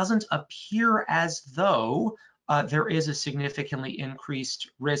really doesn't appear as though there is a significantly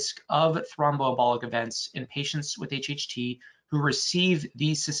increased risk of thromboembolic events in patients with HHT who receive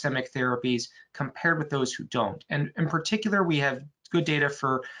these systemic therapies compared with those who don't. And in particular, we have good data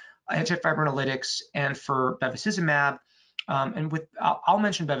for antifibrinolytics and for bevacizumab. I'll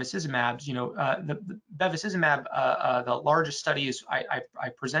mention bevacizumab. The bevacizumab, the largest study is I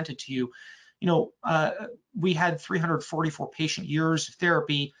presented to you. We had 344 patient years of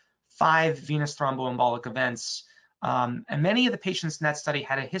therapy, 5 venous thromboembolic events, and many of the patients in that study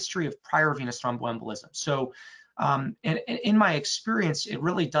had a history of prior venous thromboembolism. So, in my experience, it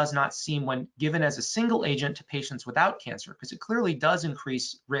really does not seem, when given as a single agent to patients without cancer, because it clearly does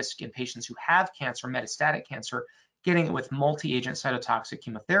increase risk in patients who have cancer, metastatic cancer, getting it with multi-agent cytotoxic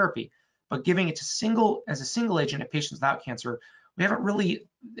chemotherapy. But giving it as a single agent to patients without cancer, we haven't really,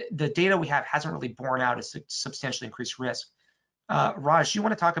 the data we have hasn't really borne out a substantially increased risk. Raj, do you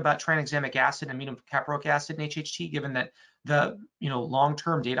want to talk about tranexamic acid and aminocaproic acid in HHT, given that the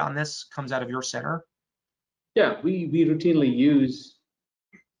long-term data on this comes out of your center? Yeah, we routinely use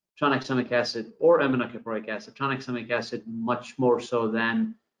tranexamic acid or aminocaproic acid. Tranexamic acid much more so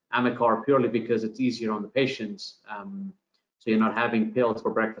than Amicar, purely because it's easier on the patients. So you're not having pills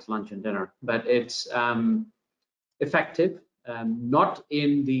for breakfast, lunch, and dinner. But it's effective, not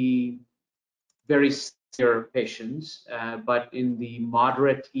in the very severe patients, but in the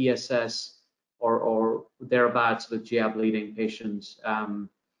moderate ESS or thereabouts with GI bleeding patients.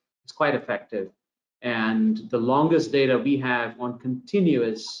 It's quite effective. And the longest data we have on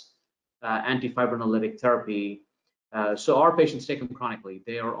continuous antifibrinolytic therapy, so our patients take them chronically.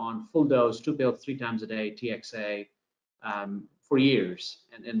 They are on full dose, 2 pills 3 times a day, TXA, for years.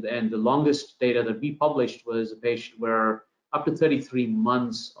 And the longest data that we published was a patient where up to 33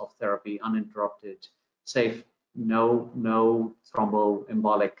 months of therapy, uninterrupted, safe, no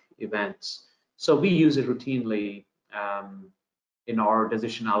thromboembolic events. So we use it routinely in our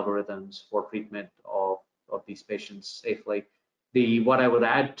decision algorithms for treatment of these patients safely. What I would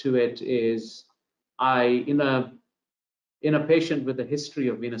add to it is, in a In a patient with a history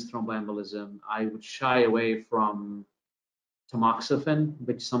of venous thromboembolism, I would shy away from tamoxifen,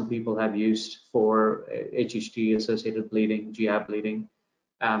 which some people have used for HHT-associated bleeding, GI bleeding.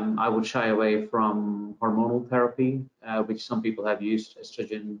 I would shy away from hormonal therapy, which some people have used,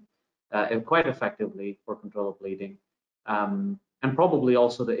 estrogen, quite effectively for control of bleeding. And probably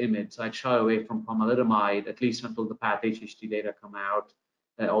also the IMiDs. I'd shy away from pomalidomide, at least until the PATH-HHT data come out.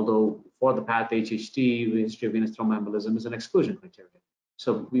 Although for the PATH-HHT, the history of venous thromboembolism is an exclusion criteria.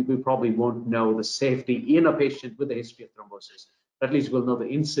 So we probably won't know the safety in a patient with a history of thrombosis, but at least we'll know the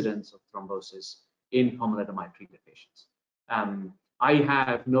incidence of thrombosis in pomalidomide-treated patients. I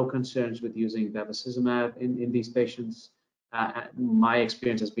have no concerns with using bevacizumab in these patients. My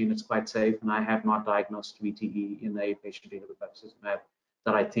experience has been it's quite safe, and I have not diagnosed VTE in a patient treated with bevacizumab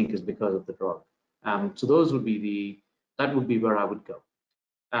that I think is because of the drug. So those would be that would be where I would go.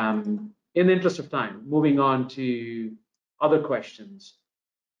 In the interest of time, moving on to other questions.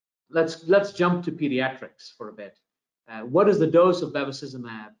 Let's jump to pediatrics for a bit. What is the dose of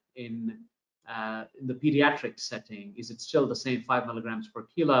bevacizumab in the pediatric setting? Is it still the same 5 milligrams per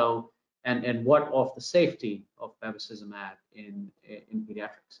kilo? And what of the safety of bevacizumab in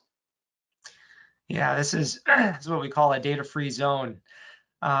pediatrics? Yeah, this is what we call a data-free zone.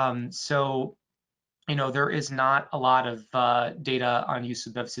 So, you know, there is not a lot of data on use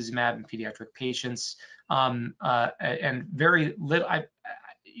of bevacizumab in pediatric patients, and very little.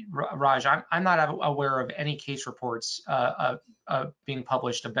 Raj, I'm not aware of any case reports being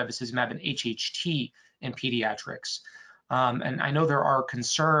published of bevacizumab and HHT in pediatrics. And I know there are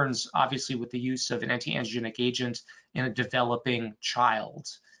concerns, obviously, with the use of an antiangiogenic agent in a developing child.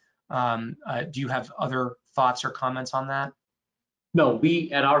 Do you have other thoughts or comments on that? No,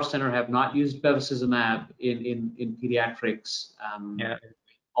 we at our center have not used bevacizumab in pediatrics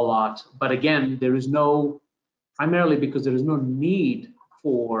a lot. But again, there is no, primarily because there is no need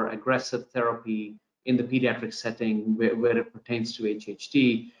for aggressive therapy in the pediatric setting where it pertains to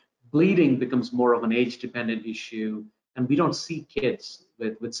HHT. Bleeding becomes more of an age-dependent issue, and we don't see kids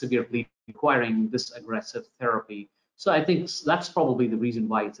with severe bleeding requiring this aggressive therapy. So I think that's probably the reason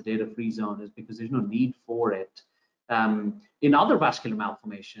why it's a data-free zone, is because there's no need for it. In other vascular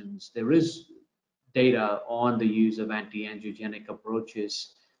malformations, there is data on the use of antiangiogenic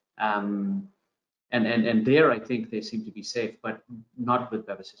approaches. And there, I think they seem to be safe, but not with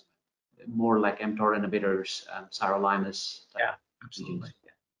bevacizumab. More like mTOR inhibitors, sirolimus. Yeah, absolutely.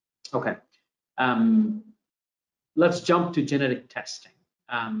 Yeah. Okay. Let's jump to genetic testing.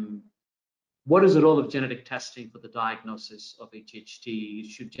 What is the role of genetic testing for the diagnosis of HHT?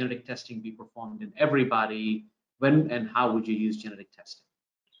 Should genetic testing be performed in everybody? When and how would you use genetic testing?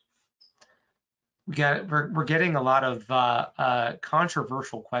 We're getting a lot of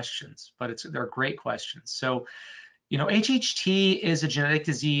controversial questions, but they're great questions. So, you know, HHT is a genetic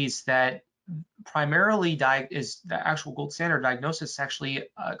disease that primarily is the actual gold standard diagnosis, actually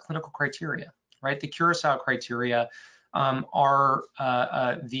clinical criteria, right? The Curacao criteria are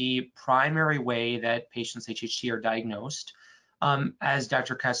the primary way that patients HHT are diagnosed. As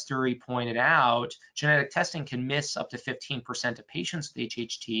Dr. Kasthuri pointed out, genetic testing can miss up to 15% of patients with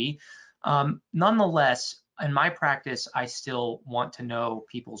HHT. Nonetheless, in my practice, I still want to know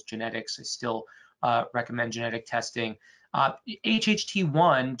people's genetics. I still recommend genetic testing.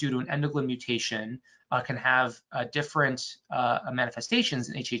 HHT1, due to an endoglin mutation, can have different manifestations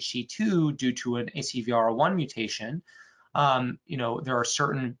in HHT2 due to an ACVR1 mutation. You know, there are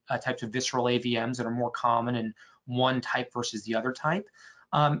certain types of visceral AVMs that are more common in one type versus the other type.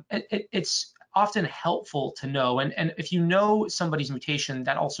 It's often helpful to know, and if you know somebody's mutation,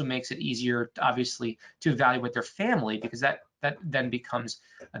 that also makes it easier, obviously, to evaluate their family, because that then becomes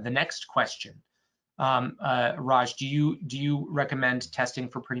the next question. Raj, do you recommend testing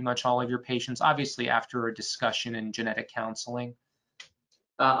for pretty much all of your patients, obviously after a discussion in genetic counseling?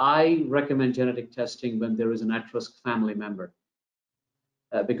 I recommend genetic testing when there is an at-risk family member,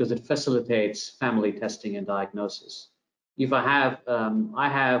 because it facilitates family testing and diagnosis. If I have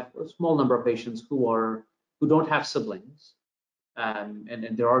a small number of patients who don't have siblings, and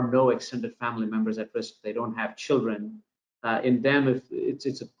there are no extended family members at risk, they don't have children. In them, if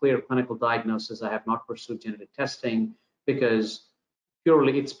it's a clear clinical diagnosis, I have not pursued genetic testing, because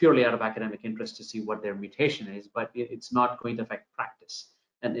it's purely out of academic interest to see what their mutation is, but it's not going to affect practice.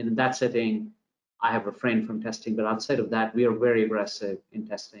 And in that setting, I have refrained from testing. But outside of that, we are very aggressive in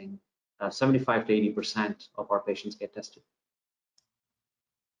testing. 75 to 80% of our patients get tested.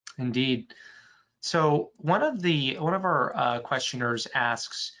 Indeed. So one of our questioners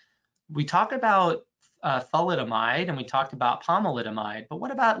asks, we talk about thalidomide and we talked about pomalidomide, but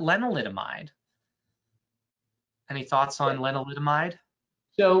what about lenalidomide? Any thoughts on lenalidomide?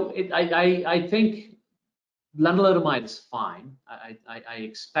 So I think lenalidomide is fine. I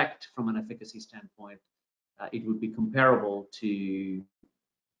expect from an efficacy standpoint, it would be comparable to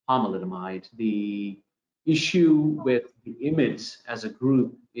pomalidomide. The issue with the IMiDs as a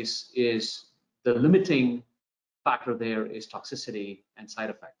group is the limiting factor there is toxicity and side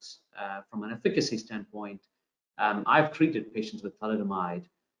effects. From an efficacy standpoint, I've treated patients with thalidomide.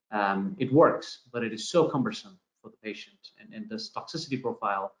 It works, but it is so cumbersome for the patient, and this toxicity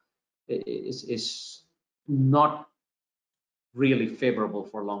profile is not really favorable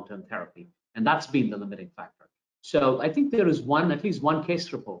for long-term therapy, and that's been the limiting factor. So I think there is at least one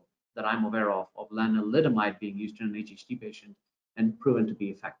case report that I'm aware of lenalidomide being used in an HHT patient and proven to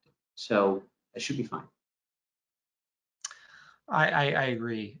be effective. So it should be fine. I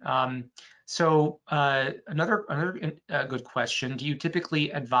agree. So another good question: do you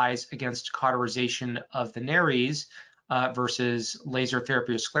typically advise against cauterization of the nares versus laser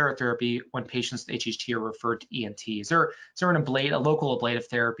therapy or sclerotherapy when patients with HHT are referred to ENT? Is there a local ablative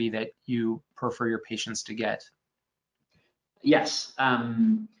therapy that you prefer your patients to get? Yes,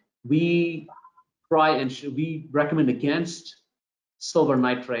 we we recommend against silver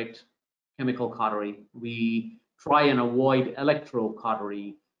nitrate chemical cautery. We try and avoid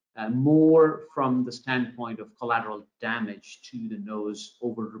electrocautery, more from the standpoint of collateral damage to the nose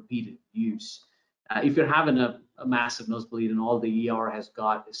over repeated use. If you're having a massive nosebleed and all the ER has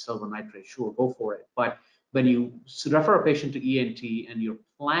got is silver nitrate, sure, go for it. But when you refer a patient to ENT and you're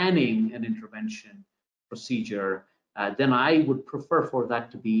planning an intervention procedure, then I would prefer for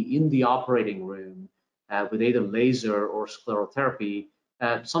that to be in the operating room with either laser or sclerotherapy.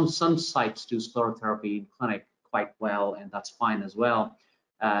 Some sites do sclerotherapy in clinic quite well, and that's fine as well.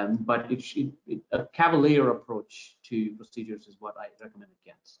 But a cavalier approach to procedures is what I recommend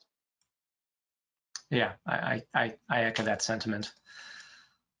against. Yeah, I echo that sentiment.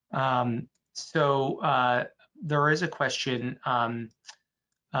 So there is a question.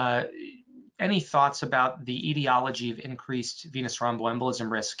 Any thoughts about the etiology of increased venous thromboembolism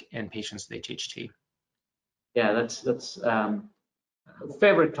risk in patients with HHT? Yeah, that's a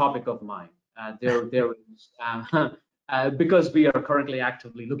favorite topic of mine. There is because we are currently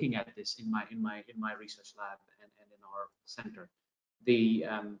actively looking at this in my research lab and in our center.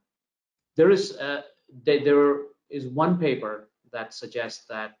 There is one paper that suggests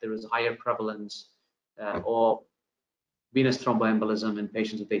that there is higher prevalence of venous thromboembolism in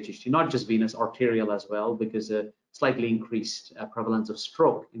patients with HHT, not just venous, arterial as well, because a slightly increased prevalence of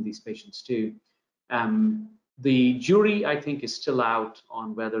stroke in these patients too. The jury, I think, is still out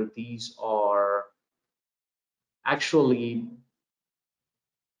on whether these are actually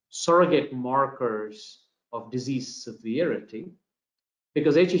surrogate markers of disease severity,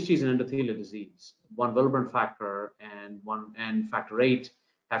 because HHT is an endothelial disease. One Willebrand factor and factor VIII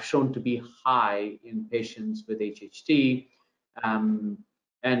have shown to be high in patients with HHT, and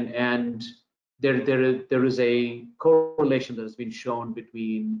there is a correlation that has been shown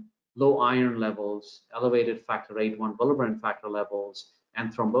between low iron levels, elevated factor VIII, one Willebrand factor levels,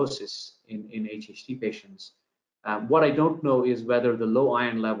 and thrombosis in HHT patients. What I don't know is whether the low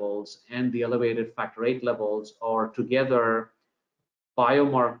iron levels and the elevated factor VIII levels are together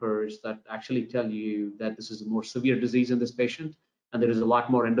biomarkers that actually tell you that this is a more severe disease in this patient, and there is a lot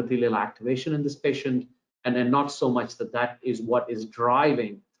more endothelial activation in this patient, and then not so much that is what is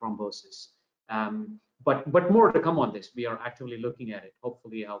driving thrombosis. But more to come on this. We are actively looking at it.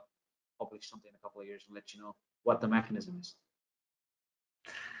 Hopefully I'll publish something in a couple of years and let you know what the mechanism is.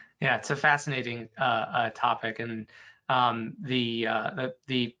 Yeah, it's a fascinating topic, and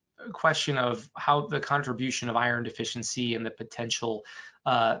the question of how the contribution of iron deficiency and the potential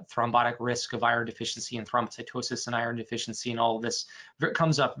thrombotic risk of iron deficiency and thrombocytosis and iron deficiency and all of this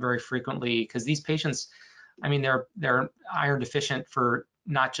comes up very frequently, because these patients, I mean, they're iron deficient for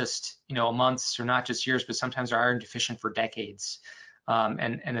not just months or not just years, but sometimes they're iron deficient for decades.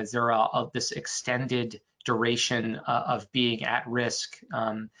 And is there this extended duration of being at risk?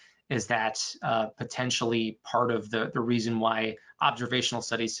 Is that potentially part of the reason why observational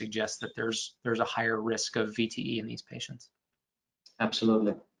studies suggest that there's a higher risk of VTE in these patients?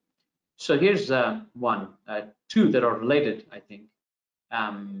 Absolutely. So here's two that are related, I think.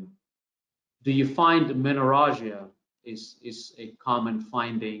 Do you find menorrhagia is a common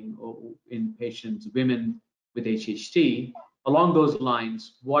finding in patients, women with HHT? Along those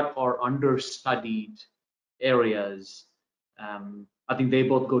lines, what are understudied areas? I think they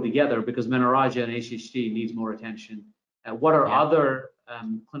both go together, because menorrhagia and HHT needs more attention. What are other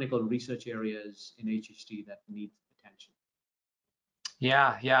clinical research areas in HHT that need attention?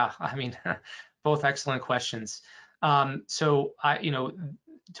 Yeah. I mean, both excellent questions. So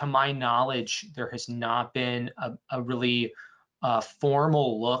to my knowledge, there has not been a really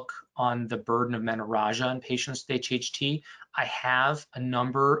formal look on the burden of menorrhagia in patients with HHT. I have a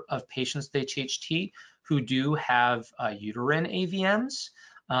number of patients with HHT who do have uterine AVMs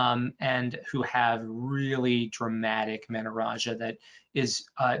and who have really dramatic menorrhagia that is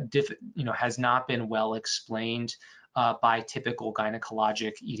has not been well explained by typical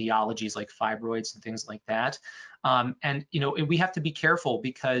gynecologic etiologies like fibroids and things like that. And we have to be careful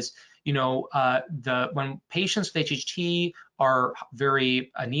because when patients with HHT are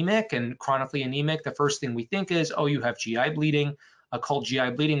very anemic and chronically anemic, the first thing we think is, oh, you have GI bleeding, called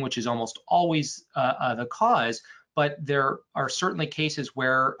GI bleeding, which is almost always the cause. But there are certainly cases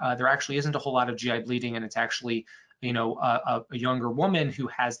where there actually isn't a whole lot of GI bleeding, and it's actually a younger woman who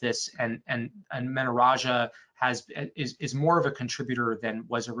has this, and menorrhagia is more of a contributor than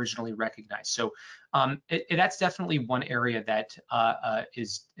was originally recognized. So that's definitely one area that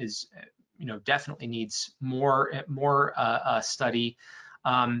is definitely needs more study.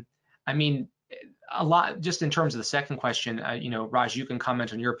 I mean, a lot, just in terms of the second question, Raj, you can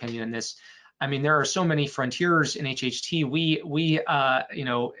comment on your opinion on this. I mean, there are so many frontiers in HHT. We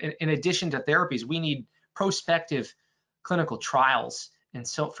in addition to therapies, we need prospective clinical trials. And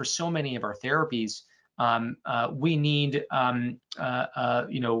so for so many of our therapies, we need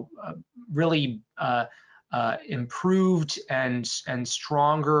really improved and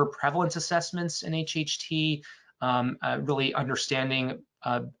stronger prevalence assessments in HHT, really understanding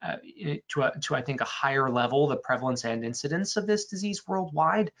to I think a higher level the prevalence and incidence of this disease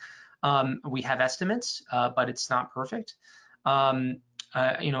worldwide. We have estimates, but it's not perfect.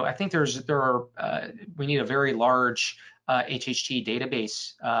 I think we need a very large HHT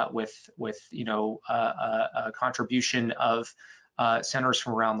database with a contribution of centers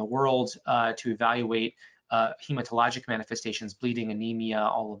from around the world to evaluate hematologic manifestations, bleeding, anemia,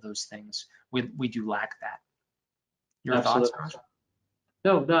 all of those things. We do lack that. Your Absolutely. thoughts, Raj?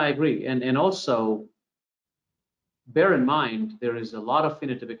 No, I agree. And also bear in mind, there is a lot of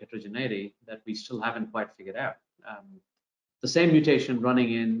phenotypic heterogeneity that we still haven't quite figured out. The same mutation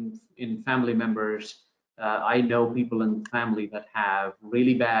running in family members. I know people in the family that have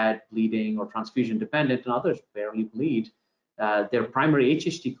really bad bleeding or transfusion dependent, and others barely bleed. Their primary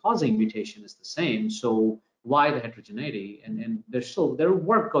HHT causing mutation is the same. So why the heterogeneity? And there's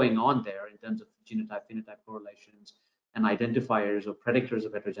work going on there in terms of genotype-phenotype correlations and identifiers or predictors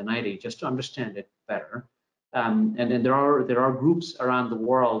of heterogeneity, just to understand it better. And then there are groups around the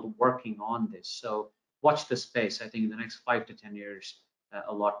world working on this. So watch this space. I think in the next 5 to 10 years,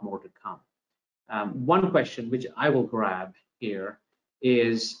 a lot more to come. One question which I will grab here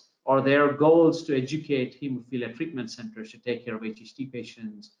is, are there goals to educate hemophilia treatment centers to take care of HHT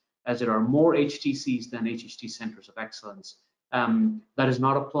patients, as there are more HTCs than HHT centers of excellence? That is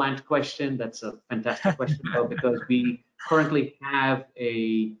not a planned question. That's a fantastic question, though, because we currently have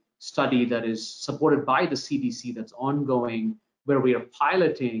a study that is supported by the CDC that's ongoing, where we are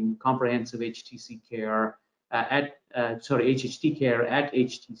piloting comprehensive HTC care HHT care at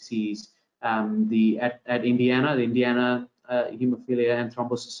HTCs. At Indiana, the Indiana Hemophilia and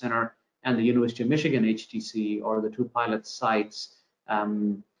Thrombosis Center, and the University of Michigan HTC are the 2 pilot sites.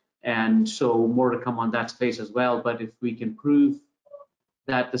 And so more to come on that space as well. But if we can prove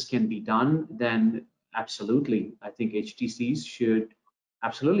that this can be done, then absolutely, I think HTCs should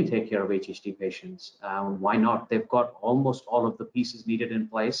absolutely take care of HHT patients. Why not? They've got almost all of the pieces needed in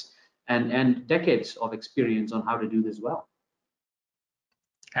place, and decades of experience on how to do this well.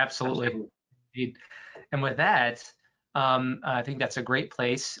 Absolutely. And with that, I think that's a great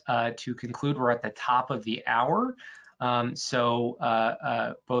place to conclude. We're at the top of the hour. So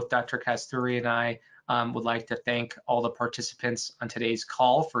both Dr. Kasthuri and I would like to thank all the participants on today's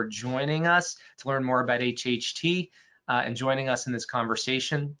call for joining us to learn more about HHT and joining us in this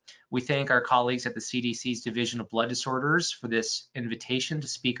conversation. We thank our colleagues at the CDC's Division of Blood Disorders for this invitation to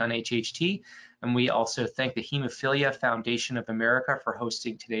speak on HHT. And we also thank the Hemophilia Foundation of America for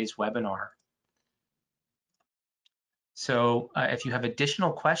hosting today's webinar. So if you have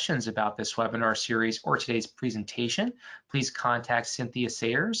additional questions about this webinar series or today's presentation, please contact Cynthia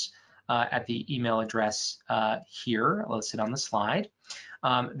Sayers at the email address here listed on the slide.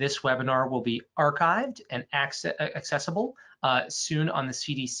 This webinar will be archived and accessible soon on the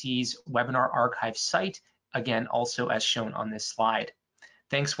CDC's webinar archive site, again, also as shown on this slide.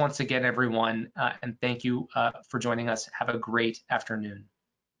 Thanks once again, everyone, and thank you for joining us. Have a great afternoon.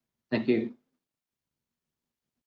 Thank you.